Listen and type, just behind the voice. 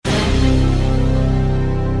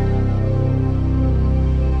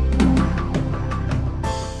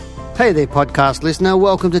Hey there, podcast listener.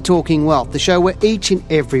 Welcome to Talking Wealth, the show where each and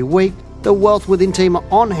every week the Wealth Within team are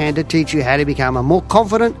on hand to teach you how to become a more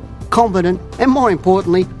confident, competent, and more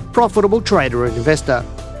importantly, profitable trader and investor.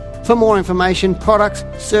 For more information, products,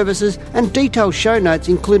 services, and detailed show notes,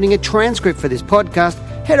 including a transcript for this podcast,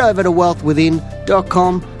 head over to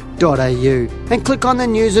wealthwithin.com.au and click on the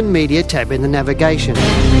News and Media tab in the navigation.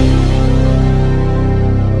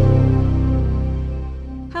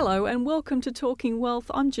 Hello and welcome to Talking Wealth.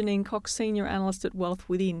 I'm Janine Cox, Senior Analyst at Wealth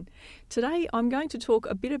Within. Today I'm going to talk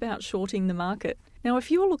a bit about shorting the market. Now,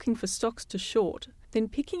 if you're looking for stocks to short, then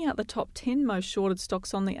picking out the top 10 most shorted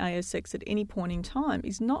stocks on the ASX at any point in time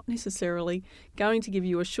is not necessarily going to give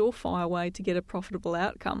you a surefire way to get a profitable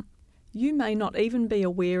outcome. You may not even be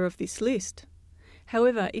aware of this list.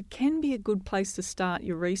 However, it can be a good place to start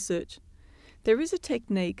your research. There is a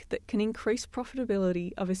technique that can increase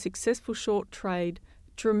profitability of a successful short trade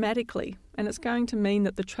dramatically, and it's going to mean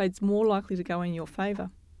that the trade's more likely to go in your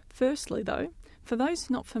favour. Firstly, though, for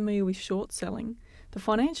those not familiar with short selling, the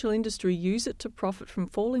financial industry use it to profit from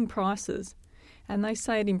falling prices, and they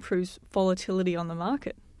say it improves volatility on the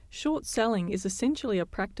market. Short selling is essentially a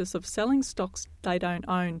practice of selling stocks they don't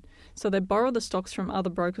own, so they borrow the stocks from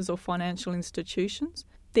other brokers or financial institutions.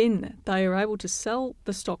 Then they are able to sell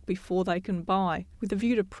the stock before they can buy, with a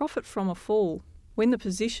view to profit from a fall. When the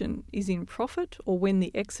position is in profit or when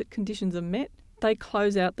the exit conditions are met, they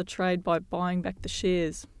close out the trade by buying back the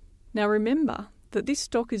shares. Now remember that this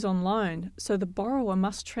stock is on loan, so the borrower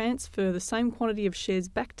must transfer the same quantity of shares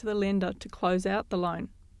back to the lender to close out the loan.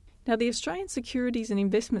 Now the Australian Securities and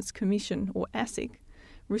Investments Commission, or ASIC,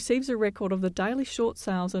 receives a record of the daily short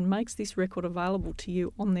sales and makes this record available to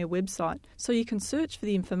you on their website. So you can search for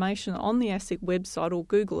the information on the ASIC website or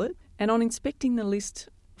Google it, and on inspecting the list,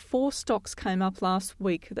 4 stocks came up last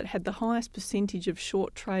week that had the highest percentage of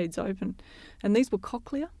short trades open, and these were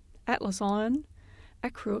Cochlear, Atlas Iron,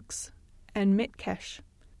 Acruix, and Metcash.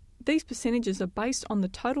 These percentages are based on the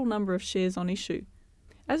total number of shares on issue.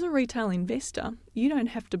 As a retail investor, you don't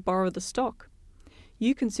have to borrow the stock.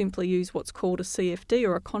 You can simply use what's called a CFD,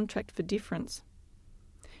 or a contract for difference.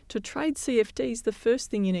 To trade CFDs, the first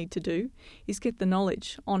thing you need to do is get the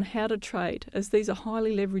knowledge on how to trade, as these are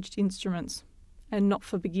highly leveraged instruments and not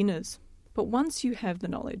for beginners. But once you have the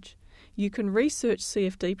knowledge, you can research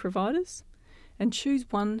CFD providers and choose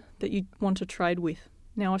one that you want to trade with.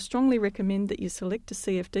 Now, I strongly recommend that you select a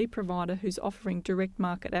CFD provider who's offering direct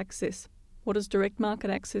market access. What does direct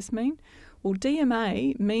market access mean? Well,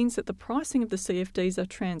 DMA means that the pricing of the CFDs are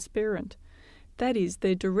transparent. That is,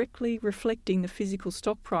 they're directly reflecting the physical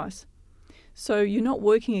stock price. So you're not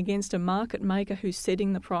working against a market maker who's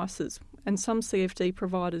setting the prices, and some CFD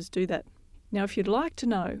providers do that. Now, if you'd like to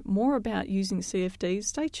know more about using CFDs,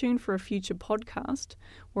 stay tuned for a future podcast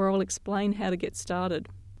where I'll explain how to get started.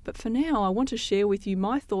 But for now, I want to share with you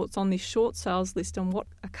my thoughts on this short sales list and what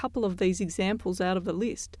a couple of these examples out of the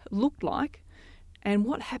list looked like, and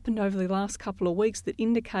what happened over the last couple of weeks that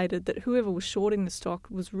indicated that whoever was shorting the stock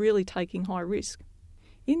was really taking high risk.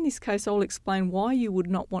 In this case, I'll explain why you would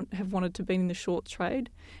not have wanted to be in the short trade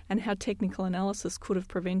and how technical analysis could have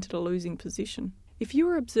prevented a losing position. If you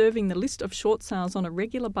are observing the list of short sales on a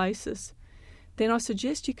regular basis, then I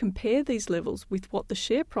suggest you compare these levels with what the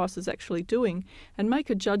share price is actually doing and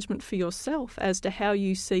make a judgment for yourself as to how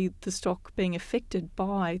you see the stock being affected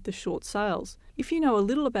by the short sales. If you know a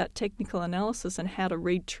little about technical analysis and how to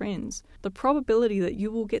read trends, the probability that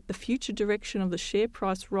you will get the future direction of the share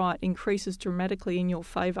price right increases dramatically in your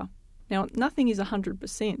favour. Now, nothing is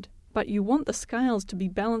 100%, but you want the scales to be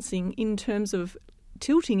balancing in terms of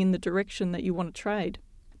tilting in the direction that you want to trade.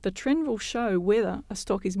 The trend will show whether a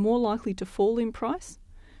stock is more likely to fall in price,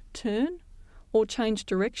 turn, or change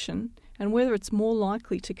direction, and whether it's more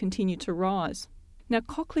likely to continue to rise. Now,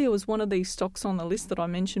 Cochlear was one of these stocks on the list that I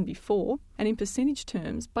mentioned before, and in percentage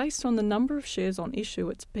terms, based on the number of shares on issue,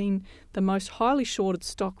 it's been the most highly shorted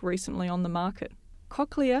stock recently on the market.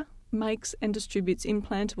 Cochlear makes and distributes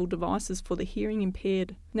implantable devices for the hearing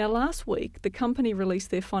impaired. Now, last week, the company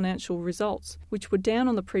released their financial results, which were down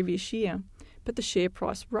on the previous year, but the share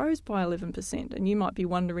price rose by 11%, and you might be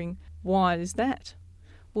wondering, why is that?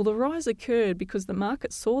 Well, the rise occurred because the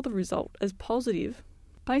market saw the result as positive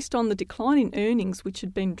based on the decline in earnings, which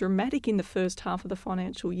had been dramatic in the first half of the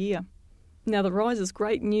financial year. Now, the rise is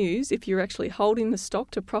great news if you're actually holding the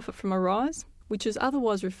stock to profit from a rise, which is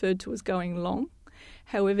otherwise referred to as going long.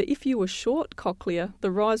 However, if you were short Cochlear,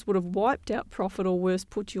 the rise would have wiped out profit or worse,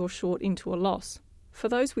 put your short into a loss. For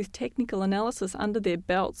those with technical analysis under their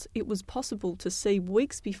belts, it was possible to see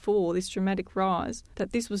weeks before this dramatic rise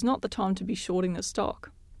that this was not the time to be shorting the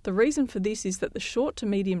stock. The reason for this is that the short to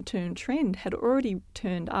medium term trend had already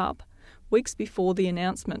turned up weeks before the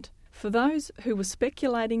announcement. For those who were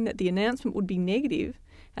speculating that the announcement would be negative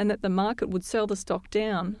and that the market would sell the stock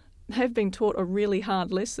down, they've been taught a really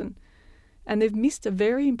hard lesson. And they've missed a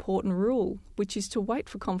very important rule, which is to wait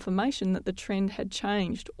for confirmation that the trend had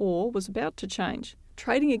changed or was about to change.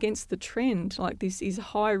 Trading against the trend like this is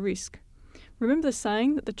high risk. Remember the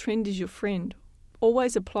saying that the trend is your friend.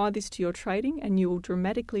 Always apply this to your trading and you will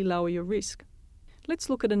dramatically lower your risk.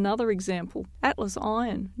 Let's look at another example, Atlas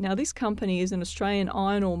Iron. Now this company is an Australian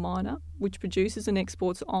iron ore miner which produces and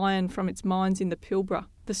exports iron from its mines in the Pilbara.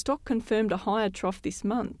 The stock confirmed a higher trough this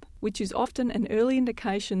month, which is often an early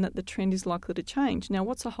indication that the trend is likely to change. Now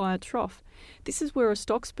what's a higher trough? This is where a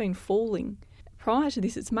stock's been falling. Prior to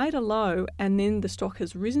this it's made a low and then the stock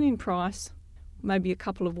has risen in price, maybe a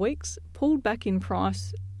couple of weeks, pulled back in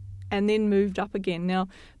price and then moved up again. Now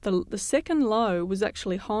the second low was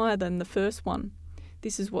actually higher than the first one.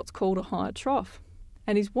 This is what's called a higher trough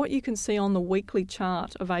and is what you can see on the weekly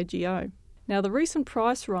chart of AGO. Now the recent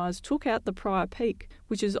price rise took out the prior peak,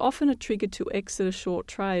 which is often a trigger to exit a short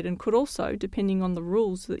trade and could also, depending on the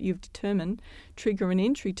rules that you've determined, trigger an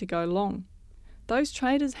entry to go long. Those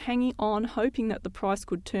traders hanging on hoping that the price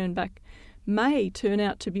could turn back may turn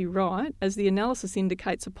out to be right, as the analysis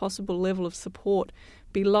indicates a possible level of support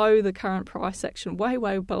below the current price action, way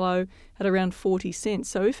below at around 40 cents.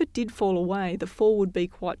 So if it did fall away, the fall would be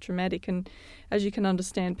quite dramatic. And as you can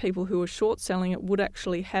understand, people who are short selling it would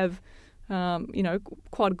actually have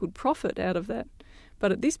quite a good profit out of that.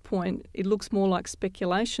 But at this point, it looks more like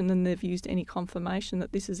speculation than they've used any confirmation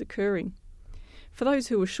that this is occurring. For those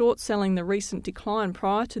who were short selling the recent decline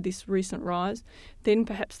prior to this recent rise, then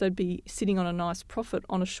perhaps they'd be sitting on a nice profit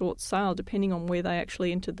on a short sale, depending on where they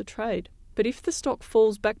actually entered the trade. But if the stock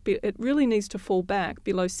falls back, it really needs to fall back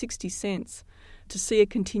below 60 cents to see a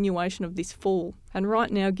continuation of this fall. And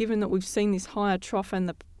right now, given that we've seen this higher trough and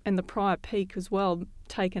the prior peak as well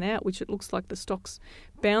taken out, which it looks like the stock's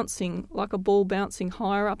bouncing, like a ball bouncing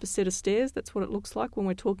higher up a set of stairs, that's what it looks like when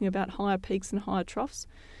we're talking about higher peaks and higher troughs,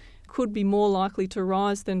 could be more likely to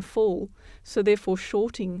rise than fall. So therefore,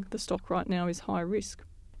 shorting the stock right now is high risk.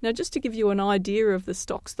 Now, just to give you an idea of the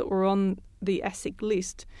stocks that were on the ASIC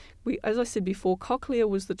list, as I said before, Cochlear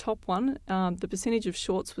was the top one. The percentage of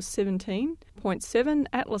shorts was 17.7%.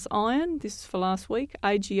 Atlas Iron, this is for last week,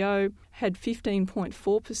 AGO had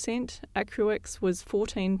 15.4%. Acruex was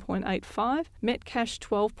 14.85%. Metcash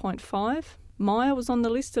 12.5%. Myer was on the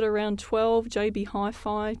list at around 12, JB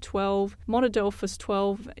Hi-Fi 12, Monadelphous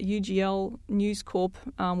 12, UGL, News Corp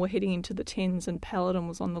were heading into the 10s, and Paladin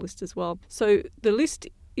was on the list as well. So the list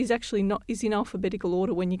is actually is in alphabetical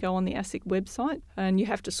order when you go on the ASIC website, and you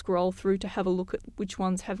have to scroll through to have a look at which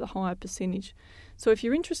ones have the higher percentage. So if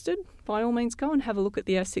you're interested, by all means go and have a look at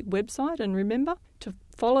the ASIC website, and remember to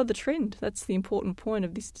follow the trend. That's the important point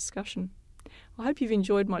of this discussion. I hope you've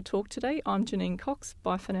enjoyed my talk today. I'm Janine Cox.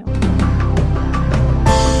 Bye for now.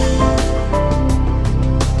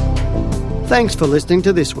 Thanks for listening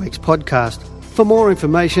to this week's podcast. For more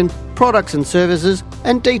information, products and services,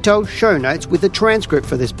 and detailed show notes with a transcript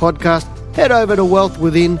for this podcast, head over to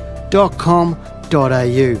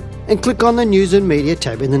wealthwithin.com.au and click on the News and Media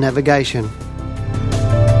tab in the navigation.